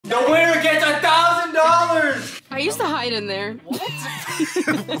used to hide in there. What?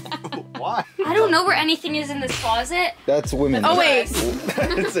 Why? I don't know where anything is in this closet. That's women. Oh wait.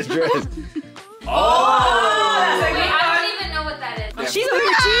 It's a dress. Oh! Wait, I don't even know what that is. Yeah. She's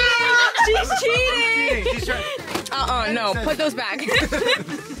cheating! She's cheating! No. Put those back.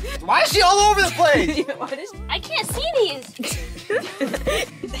 Why is she all over the place? I can't see these.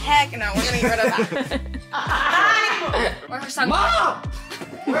 Heck no, we're gonna get rid of that. Or her son. Mom!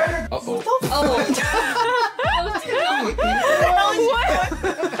 Oh.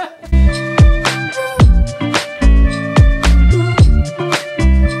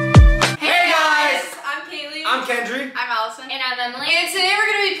 Hey guys! I'm Keilly. I'm Kendry. I'm Allison. And I'm Emily. And today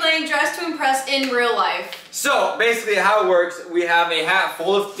we're going to be playing Dress to Impress in real life. So basically how it works, we have a hat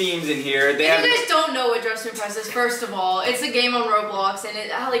full of themes in here. If you guys don't know what Dress to Impress is, first of all, it's a game on Roblox and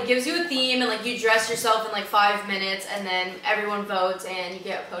it like gives you a theme and like you dress yourself in like 5 minutes and then everyone votes and you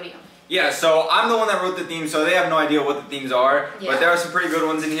get a podium. Yeah, so I'm the one that wrote the theme, so they have no idea what the themes are. Yeah. But there are some pretty good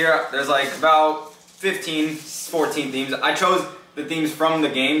ones in here. There's like about 15, 14 themes. I chose the themes from the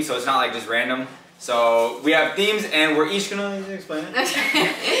game, so it's not like just random. So we have themes and we're each gonna explain it.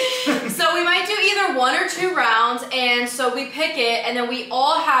 Okay. So we might do either 1 or 2 rounds, and so we pick it, and then we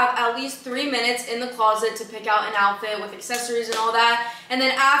all have at least 3 minutes in the closet to pick out an outfit with accessories and all that. And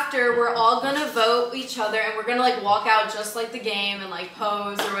then after, we're all gonna vote each other, and we're gonna like walk out just like the game and like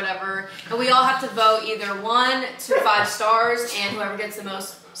pose or whatever. And we all have to vote either 1 to 5 stars, and whoever gets the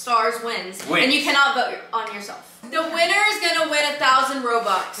most stars wins. And you cannot vote on yourself. The winner is gonna win 1,000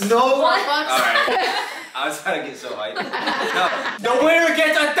 Robux. No. Robux. Alright. I was trying to get so hyped. No. The winner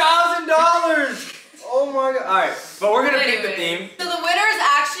gets $1,000! Oh my god. Alright, but we're gonna pick the theme. So the winner is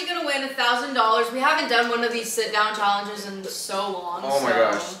actually gonna win $1,000. We haven't done one of these sit down challenges in so long. Oh my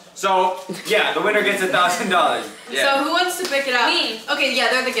gosh. So, yeah, the winner gets $1,000. Yeah. So who wants to pick it up? Me. Okay, yeah,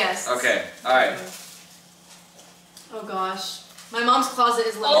 they're the guests. Okay, alright. Oh gosh. My mom's closet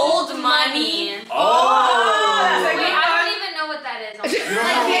is limited. Old money. Oh! Wait, I don't even know what that is. Like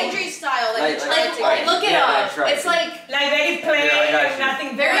Kendry style. Like look it yeah, up. right. It's like very plain,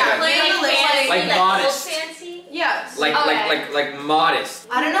 nothing very plain. Like modest. Fancy? Yes. Like modest.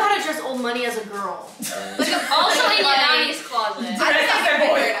 I don't know how to dress old money as a girl. Also in Yanni's closet. I can't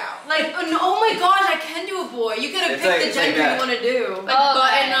figure it out. Like, oh my gosh, I can do a boy. You gotta pick the gender you want to do. Like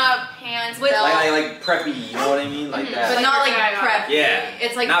button up, pants, belt. Like preppy, you know what I mean? Like that. But not like preppy. Yeah.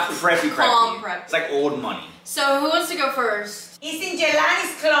 It's like not preppy. calm preppy. It's like old money. So who wants to go first? It's in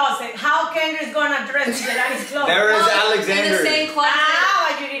Jelani's closet. How Kendry's gonna dress in Jelani's closet? There is In Alexander. the same closet.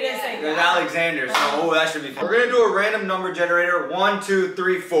 Ah, you didn't say There's that. Alexander. So that should be fun. We're gonna do a random number generator. 1, 2,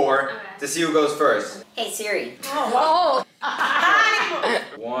 3, 4 to see who goes first. Hey Siri. Oh.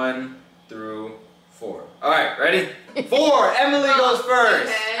 1 through 4. All right, ready? 4. Emily goes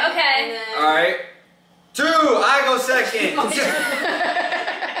first. Okay. All right. 2. I go second.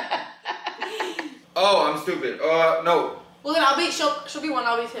 Oh, I'm stupid. No. Well then she'll be 1,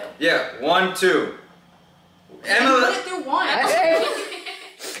 I'll be 2. Yeah. 1, 2. Emily. Put it through 1.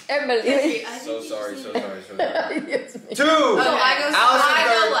 Emily. So sorry. 2. Oh, I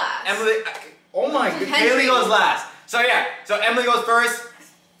go last. Emily. Oh my god. Keilly goes last. So yeah. So Emily goes first.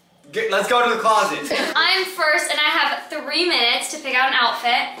 Let's go to the closet. I'm first and I have 3 minutes to pick out an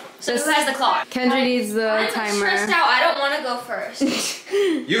outfit. So who has the clock? Kendry needs the I'm timer. stressed out. I don't want to go first.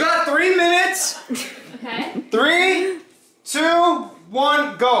 You got 3 minutes. Okay. 3, 2,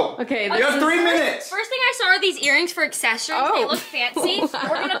 1, go. Okay. You have 3 minutes. First thing I saw are these earrings for accessories. They look fancy. So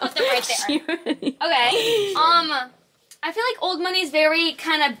we're gonna put them right there. Okay. I feel like old money's very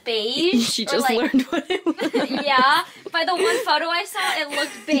kind of beige. She just learned what it was. Yeah. By the one photo I saw, it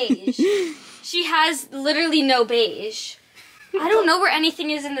looked beige. She has literally no beige. I don't know where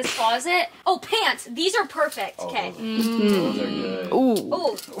anything is in this closet. Oh, pants. These are perfect. Okay. Those are good. Ooh.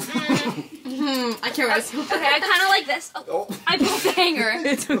 Oh. I can't really see. Okay, I kind of like this. Oh, I pulled the hanger.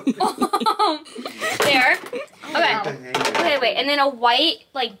 There. Okay. Wait. And then a white,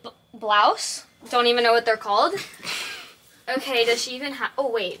 like, blouse. Don't even know what they're called. Okay, does she even have... Oh,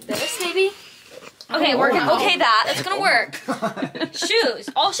 wait. This, maybe? Okay, we're gonna... Okay, that's gonna work. Shoes.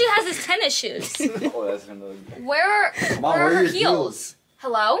 All she has is tennis shoes. Oh, that's gonna look good. Where are her heels?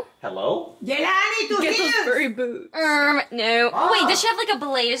 Hello? Hello? Jelani, to Get those heels. furry boots. No. Oh, wait, does she have like a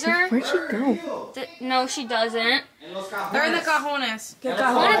blazer? Where'd she go? No, she doesn't. They're in the cajones.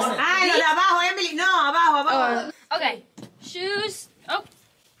 What is- Ay, lo de abajo, Emily. No, abajo. Okay. Shoes. Oh,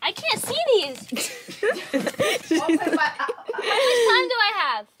 I can't see these. How much time do I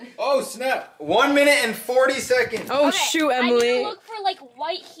have? Oh, snap. 1 minute and 40 seconons. Oh, Okay, shoot, I need Emily. to look for like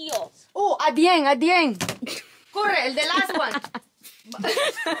white heels. Oh, adieng. Corre, el de last one. Ow,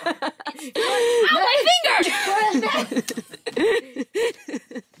 my finger!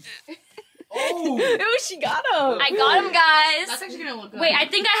 I got him, guys. That's actually gonna look good. Wait, I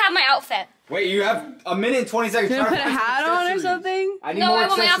think I have my outfit. Wait, you have a minute and 20 seconds. You gonna Try put to a find some hat on or accessories. something? I need No, more I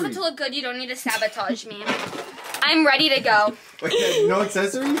want my outfit accessories. to look good. You don't need to sabotage me. I'm ready to go. Wait, no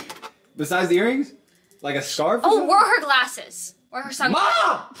accessories? Besides the earrings? Like a scarf? or Oh, something? wear her glasses. Wear her sunglasses.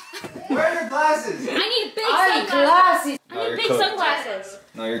 Mom! Where are your glasses? I need big sunglasses. I No, need you're big cooked. sunglasses.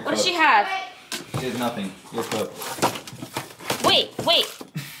 No, you're What cooked. does she have? She has nothing. You're cooked. Wait.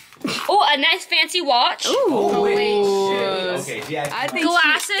 Oh, a nice fancy watch. Oh, wait. Shoes. Okay, she actually... I think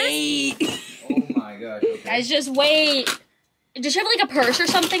Glasses. she ate. Oh my gosh, okay. Guys, just wait. Does she have like a purse or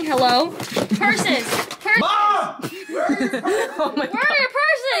something? Hello? Purses. Mom! Where are your purses? Oh my Where are your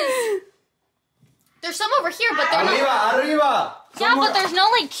purses? There's some over here, but they're not. Arriba! Yeah, but there's no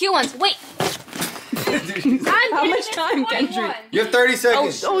like cute ones. Wait. How much time, Kendry? You have 30 Oh,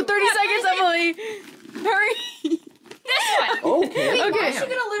 seconds. 30 seconds, Emily. Hurry. This one. Okay. Okay. She's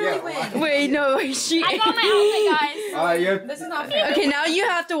gonna literally win. Wait, no, she I got my outfit, guys. You have... This is not fair. Okay, now you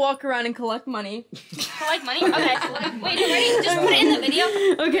have to walk around and collect money. Collect money? Okay. Wait, you ready? Just put it in the video.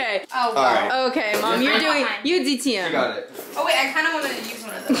 Okay. Oh, wow. Alright. Okay, Mom, you're doing you DTM. You got it. Oh, wait, I kind of want to use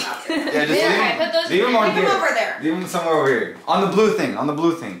one of those after. Yeah, just Okay, put those leave them on Put them here. over there. Leave them somewhere over here. On the blue thing. On the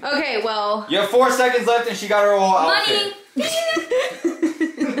blue thing. Okay, well. You have 4 seconds left and she got her whole outfit.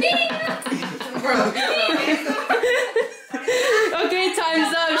 Okay,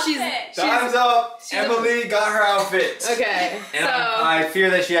 time's up. Time's up. Emily got her outfit. Okay. And So I fear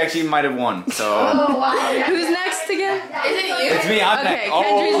that she actually might have won. So who's next again? Is it you? it's me. I'm Okay, next.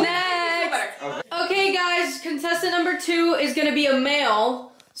 Kendry's next. Okay, guys, contestant number 2 is gonna be a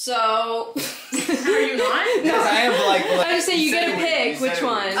male. So Are you not? Yes, I am like. I'm just saying you said gotta it- pick you said which it.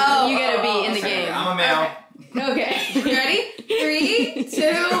 one Oh, you gotta be in the Okay, game. I'm a male. Okay. You ready? 3, 2,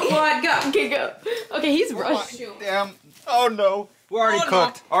 1, go. Okay, go. Okay, he's rushed. Shoot. Damn. Oh no. We're already Oh, no.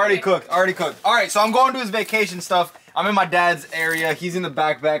 cooked. Already cooked. Already cooked. All right, so I'm going to his vacation stuff. I'm in my dad's area. He's in the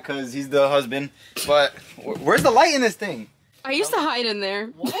backpack because he's the husband. But where's the light in this thing? I used to hide in there.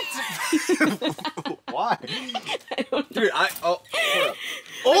 What? Why? I don't know. Dude, hold up.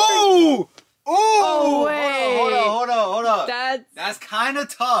 Oh! Oh, wait. Hold up. That's That's kind of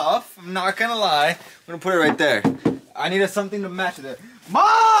tough. I'm not gonna lie. I'm gonna put it right there. I need something to match it there.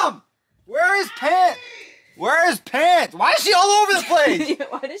 Mom! Where is pants? Where is pants? Why is she all over the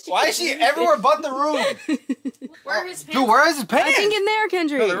place? Why is she everywhere but the room? Where are his pants? Dude, where is his pants? I think in there,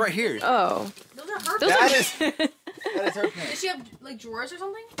 Kendry. No, they're right here. Oh. Those are her Those pants. are That is her Does pants. she have, like, drawers or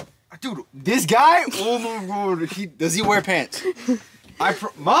something? Dude, this guy, oh my god, does he wear pants?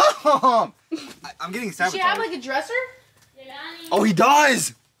 Mom! I'm getting Does sabotaged. she have, like, a dresser? Oh, he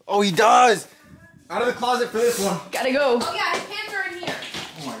does! Oh, he does! Out of the closet for this one. Gotta go. Oh, yeah, his pants are in here.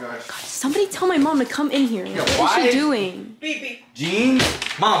 Oh my gosh. Somebody tell my mom to come in here. What why is she is- doing? Beep, beep. Jeans?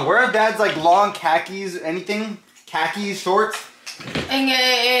 Mom, where are dad's like long khakis, anything? Khakis, shorts? And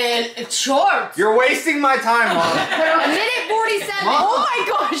shorts. You're wasting my time, Mom. A minute 47. Mom. Oh my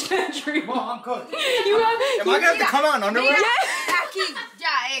gosh, Kendry. Mom, I'm cooked. You have. Am I gonna have to come out in underwear? Aquí, ya,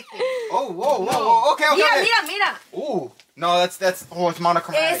 este. Oh, whoa. Okay. Mira. Ooh. No, that's, oh, it's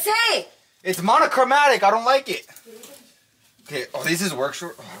monochromatic. Ese. It's monochromatic. I don't like it. Okay. Oh, this is work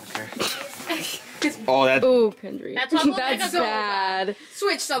short. Oh, okay. Oh, that. Oh, Kendry. That's what looks like That's a girl. bad.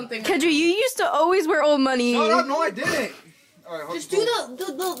 Switch something. Kendry, you used to always wear old money. No, I didn't. All right, Just do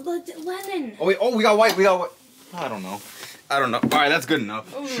the lemon. Oh, wait. Oh, we got white. I don't know. All right, that's good enough.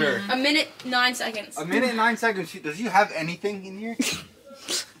 Sure. A minute 9 seconds. A minute and 9 seconds. Does you have anything in here?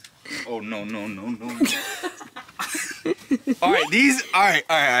 Oh no. All right, these. All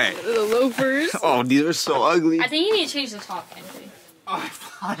right. The loafers. Oh, these are so ugly. I think you need to change the top, Kendry. All right,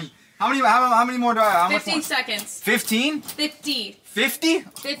 fine. How many more do I have? How much 15 more? seconds. 15? 50. 50?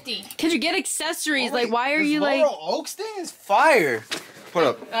 50. Kendry, get accessories. Oh, wait, like, why are this you like? Laurel Oaks thing is fire. Put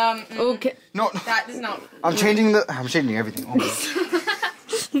up. Okay. No, That is not. I'm changing everything. Oh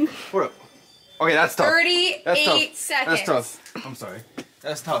my. Put up. Okay, that's tough. 38 That's tough. seconds. That's tough. I'm sorry.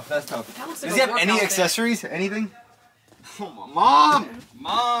 That's tough. That looks like Does a he have any workout accessories? Anything? Oh, my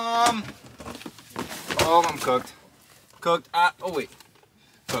mom. Oh, I'm cooked. Cooked. Oh wait.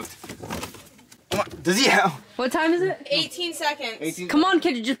 Cooked. Does he have What time is it? bit. 18 seconds. 18? Come on,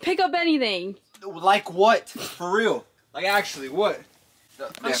 Kendry, just pick up anything. Like what? For real? Like actually what?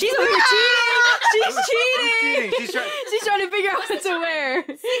 Yeah. She's over here cheating. She's cheating. She's trying. She's trying to figure out what to wear.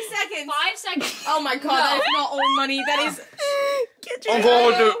 6 seconds. 5 seconds. Oh my god, that is not old money. That is. I'm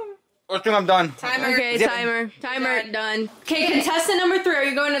going to. I think I'm done. Timer. Okay, timer, done. Okay, contestant number 3. Are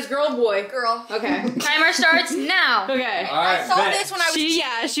you going as girl or boy? Girl. Okay. Timer starts now. Okay. All right. I saw this when I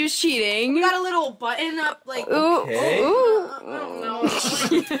was. She was cheating. We got a little button up, like. Ooh, Okay. ooh. I don't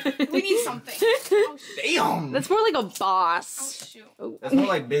know. We need something. Oh, Damn. That's more like a boss. shoot. That's more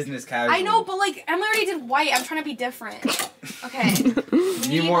like business casual. I know, but like Emily already did white. I'm trying to be different. Okay.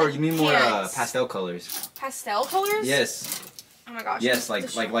 You need more. like, You need more pants. pastel colors. Pastel colors? Yes. Oh my gosh. Yes, like.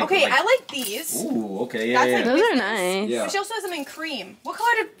 Okay, I like these. Ooh. Okay. Yeah. That's Yeah. like- Those are nice. Yeah. But she also has them in cream. What color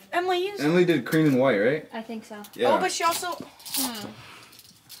did Emily use? Emily did cream and white, right? I think so. Yeah. Oh, but she also.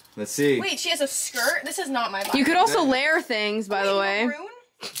 Let's see. Wait, she has a skirt. This is not my vibe. You could also lair things, by the way. Maroon?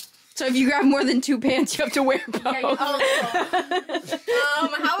 So if you grab more than 2 pants, you have to wear both. Oh,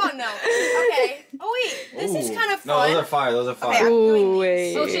 how about no? Okay. Oh wait, this is Ooh. kind of No, fun. those are fire. Those are fire. Okay, I'm doing Ooh,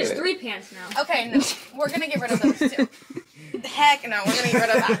 these. wait. Oh, she has 3 pants now. Okay, no, we're gonna get rid of those too. Heck no, we're gonna get rid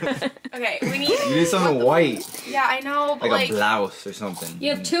of that. Okay, we need. You need something white, Yeah, I know, but like a blouse or something. You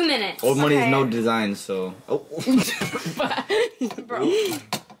have 2 minutes. Old money is Okay. no design, so. Oh. bro,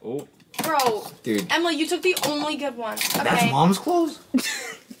 Oh. bro, Dude. Emily, you took the only good one. Okay. That's mom's clothes?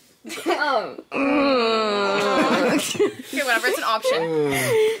 Oh. Okay, whatever. It's an option.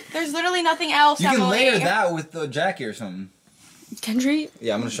 There's literally nothing else. You can Emily. layer that with the jacket or something. Kendry,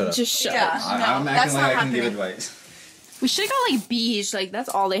 Yeah, I'm gonna shut up. just shut Yeah. up. I'm No, acting that's like not I can give happening. advice. We should have got like beige, like that's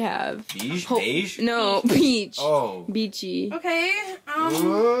all they have. Beige? Ho- Beige? No, beach. Oh. Beachy. Okay.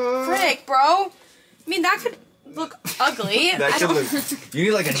 Frick, bro. I mean, that could look ugly. That I could don't- look. You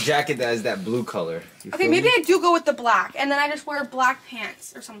need like a jacket that has that blue color. You Okay, feel maybe me? I do go with the black, and then I just wear black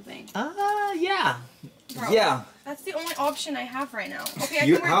pants or something. Yeah. Bro, Yeah. That's the only option I have right now. Okay, I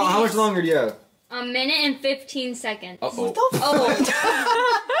You, can wear how much these. longer do you have? 1 minute and 15 seconds. Uh-oh.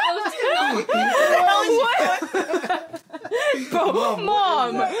 Bro,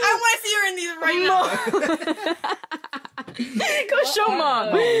 mom. I want to see her in these right now. Go show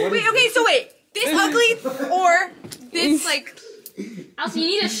mom. Wait, okay, so wait. This ugly or this, like... Also, you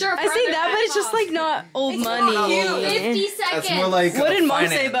need a shirt. I see that, but it's just like not old It's money. not cute. 50 seconds. That's more like. What did mom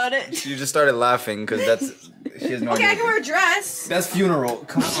say finance. about it? She just started laughing because that's. She has no Okay, I idea. can wear a dress. That's funeral.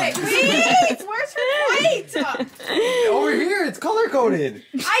 Come on. Okay, wait! Where's her white? Over here, it's color coded.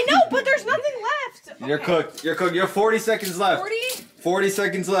 I know, but there's nothing left. You're cooked. You're cooked. You have 40 seconds left. 40? 40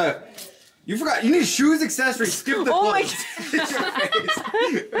 seconds left. You forgot. You need shoes, accessories. Skip the Oh my face.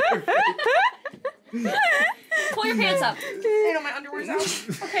 Pull your pants up. I know, my underwear's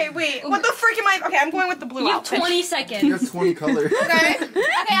out. Okay, wait. What the frick am I? Okay, I'm going with the blue You have outfit. 20 You seconds. have 20 colors. Okay.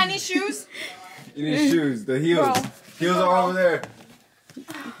 Okay, I need shoes. You need shoes. The heels. Bro. Heels are over there.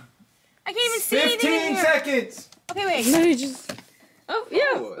 I can't even see anything 15 in here. seconds. Okay, wait. No, you just. Oh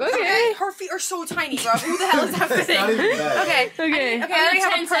yeah. Okay. Okay. Her feet are so tiny, bro. Who the hell is that That's not fitting? even bad. Okay. Okay. Okay, I already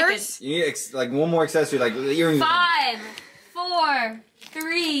have a 10 purse. seconds. You need like one more accessory, like the earrings. 5, 4,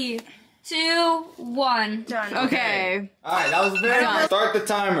 3, 2, 1. Done. Okay. All right, that was very Done. Start the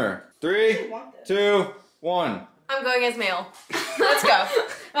timer. 3, 2, 1. I'm going as male. Let's go.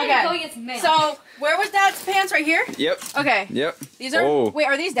 Okay. Go Okay. against male. So, where was Dad's pants? Right here? Yep. Okay. Yep. These are. Oh. Wait,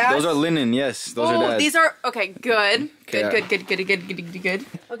 are these Dad's? Those are linen. Yes, those are Oh, dad's. these are. Okay, good. Okay. Good.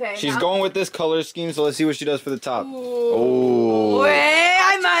 Okay. She's now- going with this color scheme, so let's see what she does for the top. Ooh. Oh. Wait,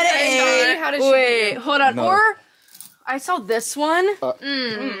 I'm at it. How does she Wait, hold on. No. Or I saw this one.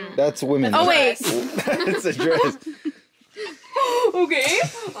 That's women. Oh wait. That's a dress. Okay.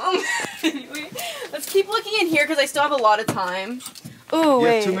 Wait. Let's keep looking in here because I still have a lot of time. Oh You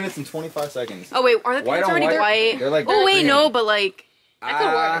wait. have 2 minutes and 25 seconds. Oh wait, are the White pants on already white? white? They're like Oh wait, green. no, but like I could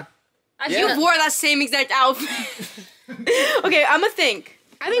wear it. Yeah. you wore that same exact outfit. Okay, I'm gonna think.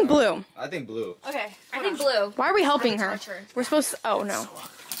 I think blue. I think blue. Okay. I think blue. Why are we helping her? touch her. We're supposed to. Oh no.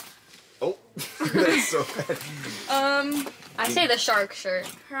 Oh. That's so bad. I say the shark shirt.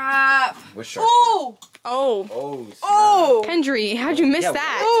 Crap. What shark? Oh. Oh. Oh. snap. Oh. Kendry, how'd you miss Yeah,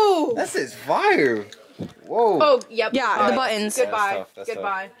 that? Oh. That's his fire. Whoa. Oh. Yep. Yeah, Alright. the buttons. Goodbye. tough, that's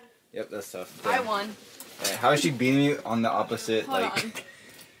Goodbye. Yep, that's tough. I Damn. won. Yeah, how is she beating me on the opposite? Hold like. on.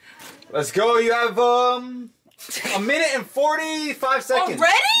 Let's go. You have a minute and 45 seconds.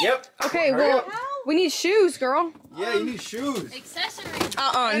 Already? Yep. Okay, Hurry well, up. we need shoes, girl. Yeah, you need shoes. Accessories.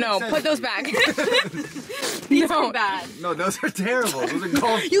 No, Accessories. put those back. These No. are bad. No, those are terrible. Those are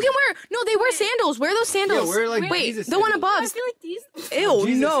golf. You can wear. No, they wear sandals. Wear those sandals. Yeah, wear, like, Wait, Jesus the one sandals. above. I feel like these. Ew,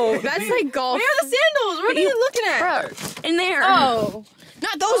 Jesus. no, that's like golf. Where are the sandals? What are you looking at? Bro, in there. Oh.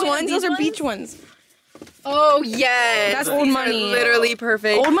 Not those Oh, ones. these Those are ones? beach ones. Oh yes. That's old These money. Are literally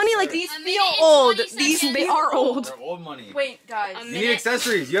perfect. Old money, like These A feel minute and old. 20 These seconds. they are old. They're old money. Wait, guys. A You need minute.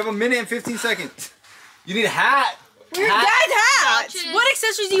 accessories. You have a minute and 15 seconds. You need a hat. Where's Dad's hat? Watches. What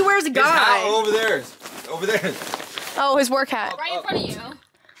accessories do you wear as a His hat guy? over there. Over there. Oh, his work hat. Right in front of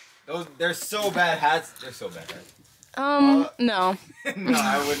you. They're so bad hats. They're so bad hats. No. No,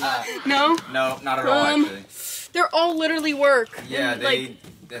 I would not. No? No, not at all, actually. They're all literally work. Yeah, And,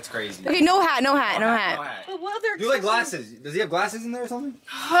 that's crazy. Okay, no hat. No hat. But what other Do you like glasses? Does he have glasses in there or something?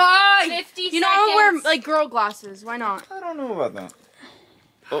 50 You know, I'm gonna wear seconds. like girl glasses. Why not? I don't know about that.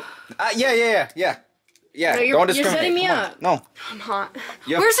 Oh. Yeah. Yeah, No, you're don't discriminate. setting me Come on. up. No. I'm hot.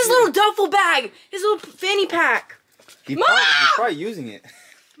 You have- Where's his little duffel bag? His little fanny pack. He's Mom! probably using it.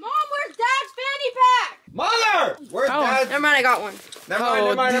 Mom, where's Dad's fanny pack? Mother! Where's Dad? Never mind. I got one.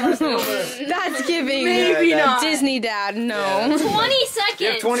 Never mind. Stay over there. That's giving. Maybe Yeah, not. Disney Dad. No. Yeah. 20 seconds. You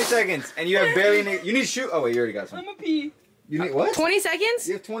have 20 seconds, and you have barely any. You need to shoot. Oh wait, you already got some. I'm a pee. You need what? 20 seconds?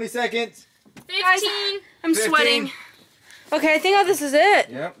 You have 20 seconds. 15. I'm 15. sweating. Okay, I think this is it.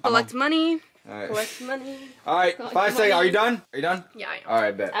 Yep. Collect money. All right. Collect money. All right. 5 seconds. Are you done? Are you done? Yeah, I am. All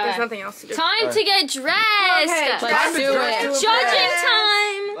right, bet. There's nothing else to do. Time to get dressed. Okay, let's do it. Judging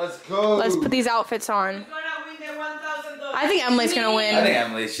time. Let's go. Let's put these outfits on. I think Emily's gonna win. I think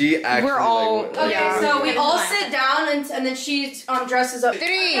Emily. She actually. We're all- Like, Okay, Yeah. so we all sit down and then she dresses up.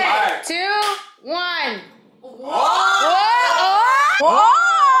 3, Alright. 2, 1. Oh!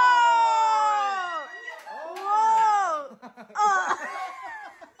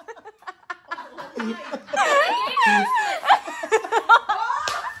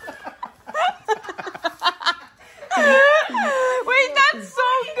 Wait, that's so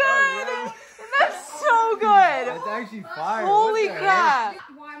good. That's so good. It's actually fire. Holy crap.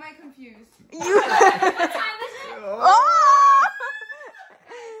 Why am I confused? You. What time is it? Oh.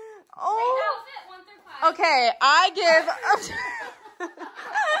 Rate Oh. the outfit 1 through 5. Okay, I give.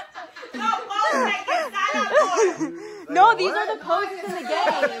 No, these are the poses in the game.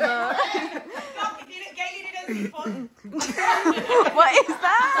 What is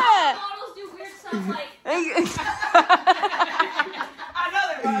that? Models do weird stuff like.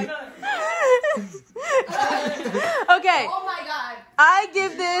 Okay, Oh my god. I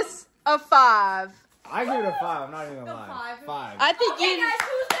give this a 5. I give it a 5. I'm not even gonna lie. 5. I think Okay, you. guys,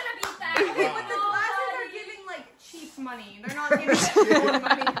 who's gonna beat that? Okay, but the glasses are giving like cheap money. They're not giving good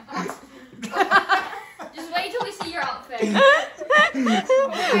money. Just wait till we see your outfit.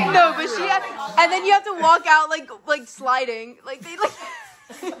 No, but she had, and then you have to walk out like sliding, like they like.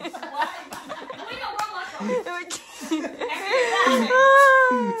 Wait, no, we're on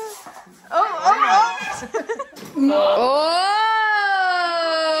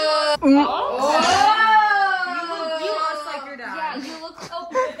You lost like your Yeah, dad. you look.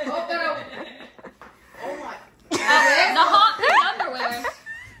 The hot pink underwear.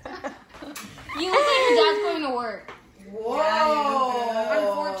 You look like your dad's going to work.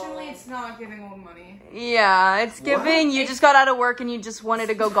 Unfortunately, it's not giving old money. Yeah, it's giving. You just got out of work and you just wanted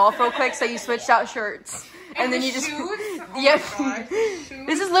to go golf real quick, so you switched out shirts, and then you just. Shoes? Yep. Oh my God. Shoes?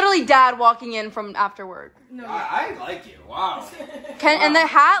 This is literally Dad walking in from after work. No. I like it. Wow. And the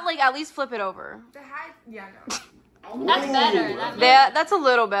hat, like at least flip it over. The hat? Yeah, no. That's better. That's a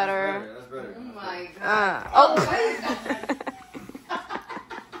little better. That's better. Oh my god. Oh.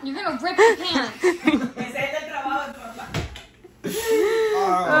 You're gonna rip your pants.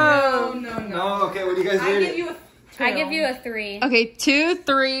 No, no, no. No, okay, what do you guys I rate give it? you a 2. I give you a 3. Okay, 2,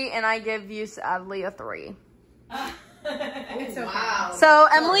 3, and I give you sadly a 3. It's okay. Wow. So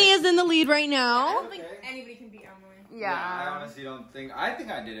Emily is in the lead right I now. don't think anybody can beat Emily. I Yeah. honestly don't think. I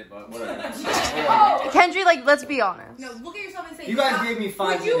think I did it, but whatever. Kendry, like, let's be honest. No, look at yourself and say. You guys "Stop." gave me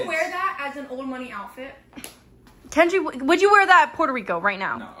 5 Would you minutes. wear that as an old money outfit? Kendry, would you wear that at Puerto Rico right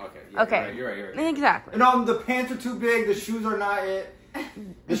now? No, okay. Yeah, Okay. You're right. Exactly. No, the pants are too big. The shoes are not it.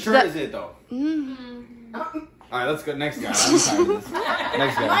 The shirt is it though. All right, let's go. Next guy. I'm tired of this.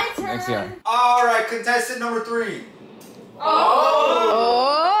 Next guy. My turn. Next guy. All right, contestant number 3.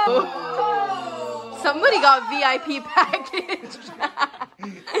 Oh. Somebody got VIP package.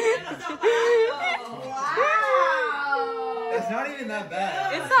 It's not even that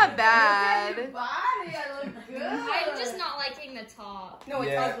bad. It's not bad. Body, I look good. I'm just not liking the top. No,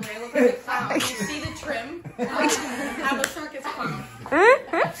 it's Yeah. ugly. I look like a clown. You see the trim? I'm a circus clown.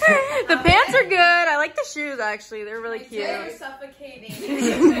 The pants are good. I like the shoes actually. They're really cute. They're suffocating.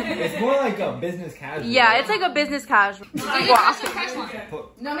 It's more like a business casual. Yeah, it's like a business casual. Wow.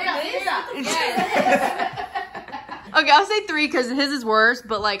 No, mira, Okay, I'll say 3 because his is worse,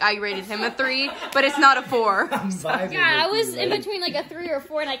 but like I rated him a 3, but it's not a 4. Yeah, I was in between like a 3 or a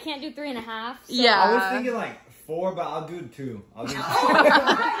 4, and I can't do 3.5. So. Yeah. I was thinking like 4, but I'll do 2. I'll do 2. What?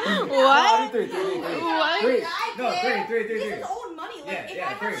 I'll do 3. What? 3. No, 3. This is old money. Like, Yeah, if yeah, I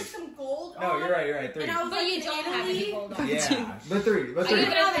had three. like some gold No, on, you're right. 3. and I was But like, you in don't have Italy, any gold on. Yeah, but 3. But I 3. give it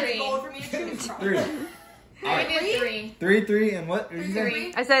I a don't have 3. gold for me to choose from. 3. I give it a 3. 3, and what? Did you say?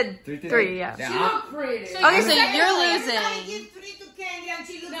 3. I said 3, 3, yeah. She looked pretty. So Okay, you're so second you're place. losing. Give 3 to Kendry and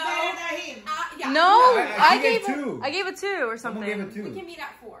she looks No. better than him. Yeah. No, I I gave gave 2. I gave a 2 or Someone something. gave it 2. We can meet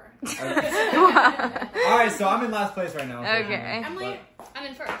at 4. Alright, so I'm in last place right now. so- Okay. Emily, I'm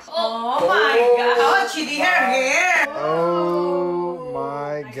in first. Oh my god. Oh, she did her hair. Oh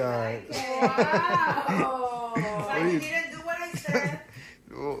my god. wow. But you didn't do what I said.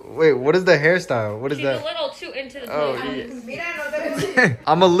 Wait, what is the hairstyle? What is She's a that? little too into the Oh, pose. Mira, no te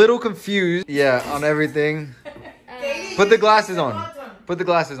I'm a little confused. Yeah, on everything. Keilly, Put the you glasses missed the on. button. Put the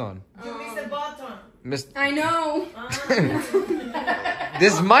glasses on. You missed the button. Miss. I know.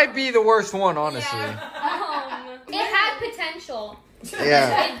 This might be the worst one, honestly. It had potential.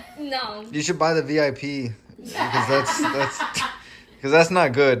 Yeah. No. You should buy the VIP because that's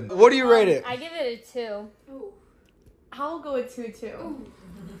not good. What do you rate it? I give it a 2. I'll go with 2 too.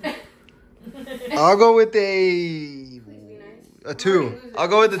 I'll go with a 2. I'll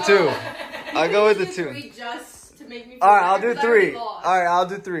go with the 2. I'll go with the 2. 3 just to make me feel All right, I'll better, do 'cause I already 3. All lost. right, I'll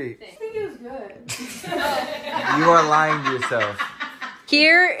do 3. I think it was good. You are lying to yourself.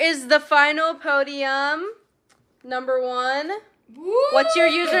 Here is the final podium. Number 1. What's your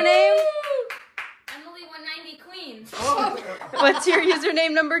username? Emily 190 Queen. What's your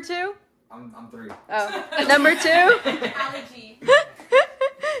username number 2? I'm 3. Oh. Number 2? Allergy.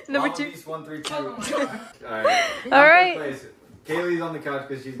 Number 2. 1, 3, 2. All right. All right. Kaylee's on the couch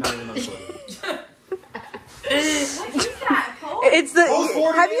because she's not even on the podium. What is that? Pose? It's the. Post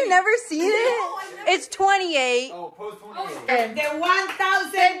 48. Have you never seen it? No, I've never- It's 28. Oh, post 28. The $1,000.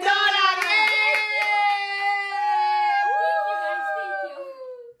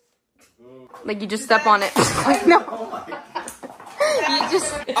 Like you just step on it. No. Oh my god. You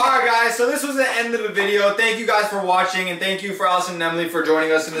just. Alright guys, so this was the end of the video. Thank you guys for watching, and thank you for Allison and Emily for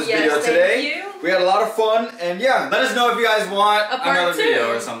joining us in this video today. Thank you. We had a lot of fun, and yeah, let us know if you guys want A part another 2.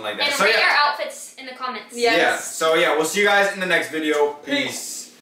 video or something like that. And So rate yeah. our outfits in the comments. Yes. Yeah, so yeah, we'll see you guys in the next video. Peace.